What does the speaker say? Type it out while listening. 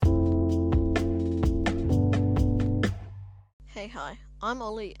Hi, I'm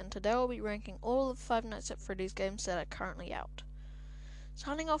Ollie, and today I'll be ranking all of the Five Nights at Freddy's games that are currently out.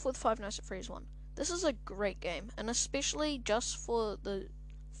 Starting off with Five Nights at Freddy's 1. This is a great game, and especially just for the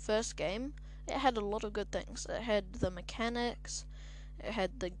first game, it had a lot of good things. It had the mechanics, it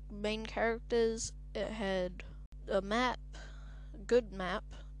had the main characters, it had a map, a good map,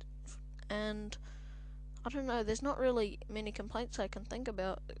 and I don't know, there's not really many complaints I can think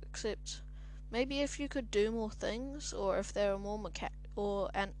about, except maybe if you could do more things, or if there were more more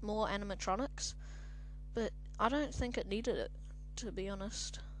animatronics, but I don't think it needed it, to be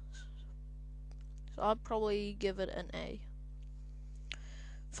honest. So I'd probably give it an A.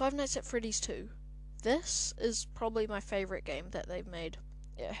 Five Nights at Freddy's 2. This is probably my favourite game that they've made.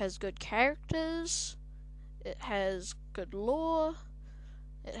 It has good characters, it has good lore,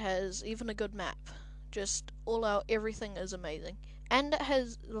 it has even a good map. Just all out, everything is amazing. And it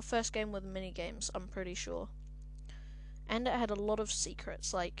has the first game with mini games, I'm pretty sure. And it had a lot of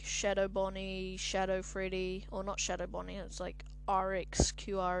secrets, like Shadow Bonnie, Shadow Freddy, or not Shadow Bonnie, it's like RX,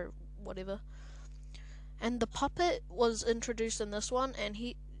 QR, whatever. And the puppet was introduced in this one, and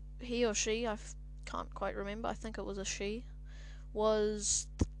he or she, can't quite remember, I think it was a she,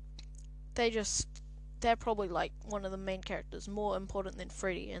 they're probably like one of the main characters, more important than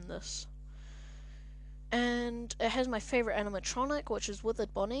Freddy in this. And it has my favourite animatronic, which is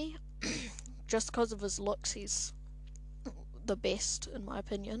Withered Bonnie. Just because of his looks, he's the best, in my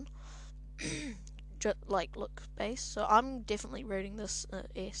opinion. Just like look based. So I'm definitely rating this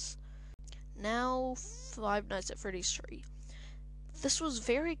S. Now, Five Nights at Freddy's 3. This was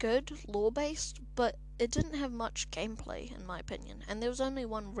very good, lore based, but it didn't have much gameplay, in my opinion. And there was only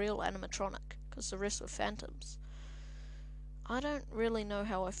one real animatronic, because the rest were phantoms. I don't really know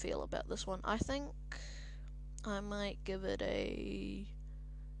how I feel about this one. I think I might give it a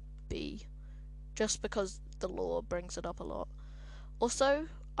B, just because the lore brings it up a lot. Also,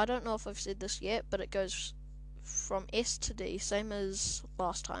 I don't know if I've said this yet, but it goes from S to D, same as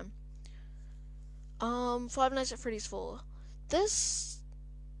last time. Five Nights at Freddy's 4. This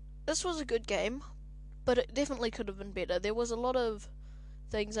was a good game, but it definitely could have been better. There was a lot of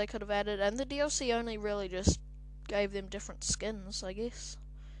things they could have added, and the DLC only really just gave them different skins, I guess.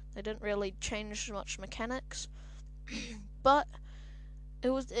 They didn't really change much mechanics, but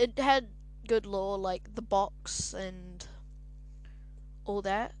it had good lore, like the box and all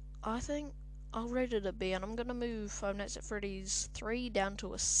that. I think I'll rate it a B, and I'm gonna move Five Nights at Freddy's 3 down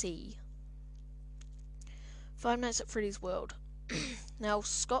to a C. Five Nights at Freddy's World. Now,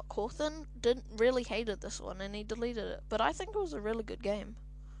 Scott Cawthon really hated this one, and he deleted it, but I think it was a really good game.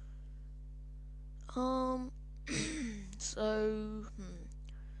 So,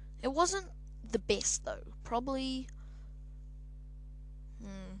 it wasn't the best, though. Probably,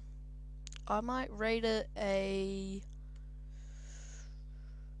 I might rate it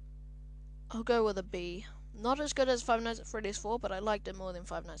I'll go with a B. Not as good as Five Nights at Freddy's 4, but I liked it more than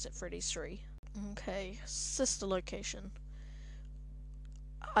Five Nights at Freddy's 3. Okay, sister location.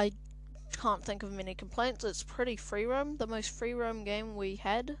 I can't think of many complaints. It's pretty free roam, the most free roam game we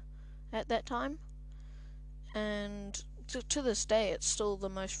had at that time. And to this day, it's still the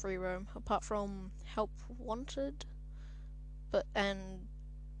most free roam, apart from Help Wanted. But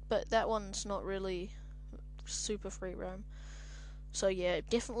that one's not really super free roam. So yeah,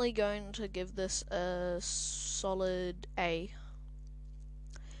 definitely going to give this a solid A.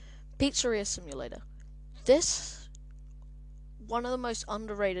 Pizzeria Simulator. This, one of the most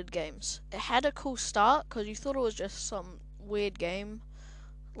underrated games. It had a cool start, because you thought it was just some weird game,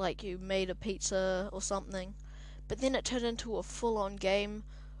 like you made a pizza or something. But then it turned into a full-on game.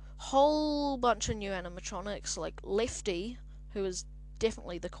 Whole bunch of new animatronics, like Lefty, who is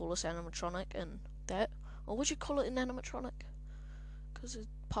definitely the coolest animatronic in that. Or would you call it an animatronic? Because there's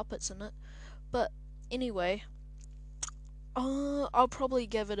puppets in it. But anyway, I'll probably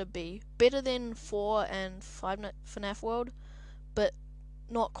give it a B. Better than 4 and 5 FNaF World, but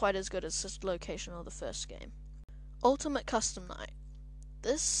not quite as good as this location of the first game. Ultimate Custom Night.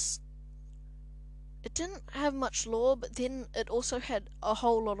 It didn't have much lore, but then it also had a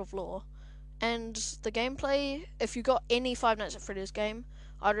whole lot of lore. And the gameplay, if you got any Five Nights at Freddy's game,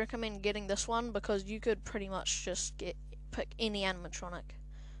 I'd recommend getting this one, because you could pretty much just pick any animatronic,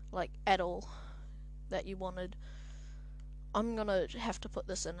 like, at all, that you wanted. I'm gonna have to put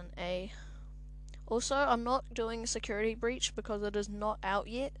this in an A. Also, I'm not doing Security Breach because it is not out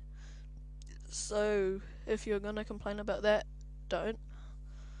yet. So, if you're gonna complain about that, don't.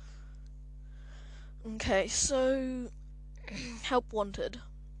 Okay, so Help Wanted.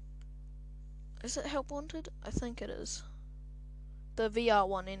 Is it Help Wanted? I think it is. The VR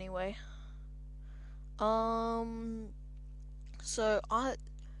one, anyway. So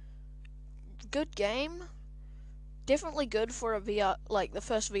good game, definitely good for a VR, like the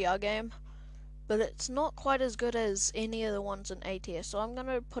first VR game, but it's not quite as good as any of the ones in A tier. So I'm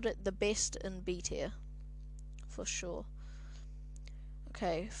gonna put it the best in B tier, for sure.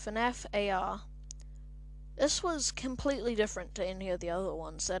 Okay, FNaF AR. This was completely different to any of the other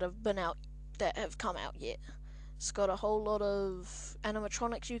ones that have come out yet. It's got a whole lot of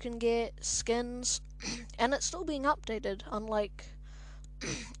animatronics you can get, skins, and it's still being updated, unlike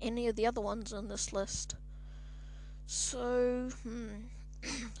any of the other ones in this list. So,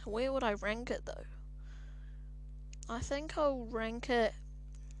 where would I rank it though? I think I'll rank it.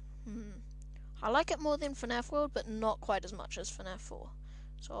 I like it more than FNaF World, but not quite as much as FNaF 4.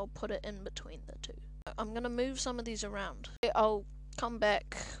 So I'll put it in between the two. I'm gonna move some of these around. I'll come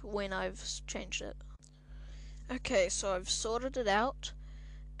back when I've changed it. Okay, so I've sorted it out,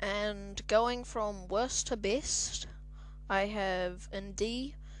 and going from worst to best, I have in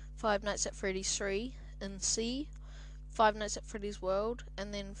D, Five Nights at Freddy's 3, in C, Five Nights at Freddy's World,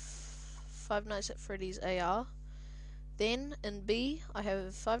 and then Five Nights at Freddy's AR. Then in B, I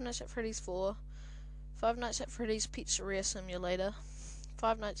have Five Nights at Freddy's 4, Five Nights at Freddy's Pizzeria Simulator,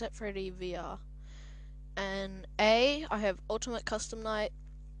 Five Nights at Freddy VR. And A, I have Ultimate Custom Night,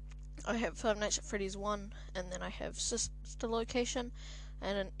 I have Five Nights at Freddy's 1, and then I have Sister Location.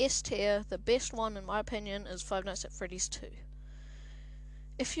 And in S tier, the best one in my opinion is Five Nights at Freddy's 2.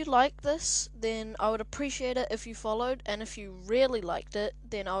 If you like this, then I would appreciate it if you followed, and if you really liked it,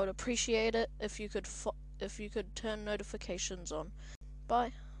 then I would appreciate it if you could turn notifications on.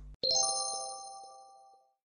 Bye.